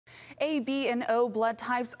A, B, and O blood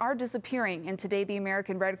types are disappearing, and today the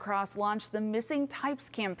American Red Cross launched the Missing Types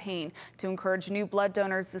campaign to encourage new blood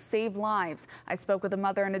donors to save lives. I spoke with a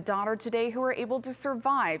mother and a daughter today who were able to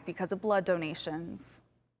survive because of blood donations.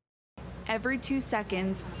 Every 2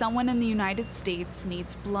 seconds, someone in the United States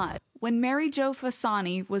needs blood. When Mary Jo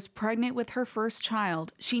Fasani was pregnant with her first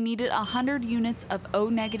child, she needed 100 units of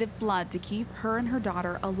O-negative blood to keep her and her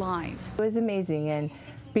daughter alive. It was amazing, and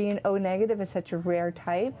being O-negative is such a rare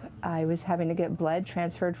type. I was having to get blood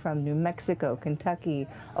transferred from New Mexico, Kentucky,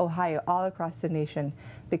 Ohio, all across the nation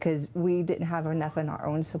because we didn't have enough in our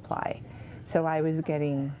own supply. So I was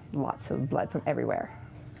getting lots of blood from everywhere.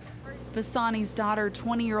 Fasani's daughter,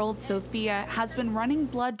 20-year-old Sophia, has been running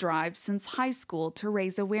blood drives since high school to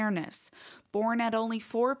raise awareness. Born at only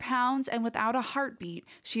 4 pounds and without a heartbeat,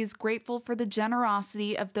 she is grateful for the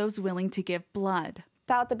generosity of those willing to give blood.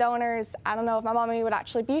 Without the donors, I don't know if my mommy would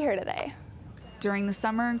actually be here today. During the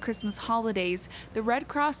summer and Christmas holidays, the Red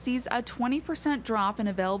Cross sees a 20% drop in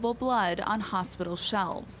available blood on hospital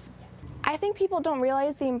shelves. I think people don't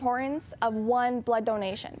realize the importance of one blood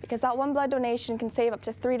donation because that one blood donation can save up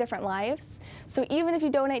to 3 different lives. So even if you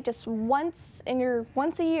donate just once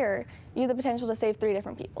a year, you have the potential to save 3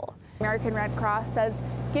 different people. American Red Cross says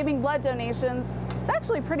giving blood donations is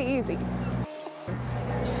actually pretty easy.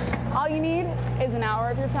 All you need is an hour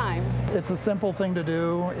of your time. It's a simple thing to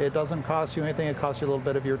do. It doesn't cost you anything. It costs you a little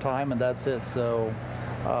bit of your time, and that's it. So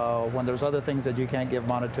when there's other things that you can't give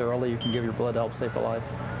monetarily, you can give your blood to help save a life.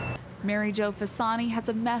 Mary Jo Fasani has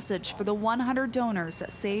a message for the 100 donors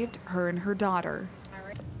that saved her and her daughter.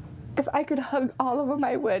 If I could hug all of them,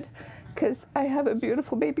 I would, because I have a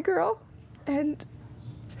beautiful baby girl, and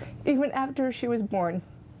even after she was born,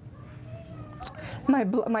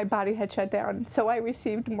 my body had shut down, so I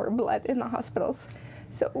received more blood in the hospitals.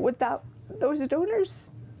 So without those donors,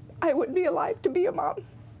 I wouldn't be alive to be a mom.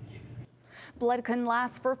 Blood can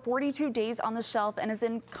last for 42 days on the shelf and is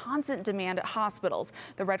in constant demand at hospitals.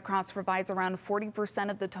 The Red Cross provides around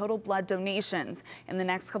 40% of the total blood donations. In the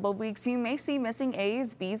next couple of weeks, you may see missing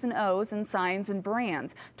A's, B's, and O's in signs and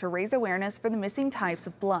brands to raise awareness for the missing types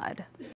of blood.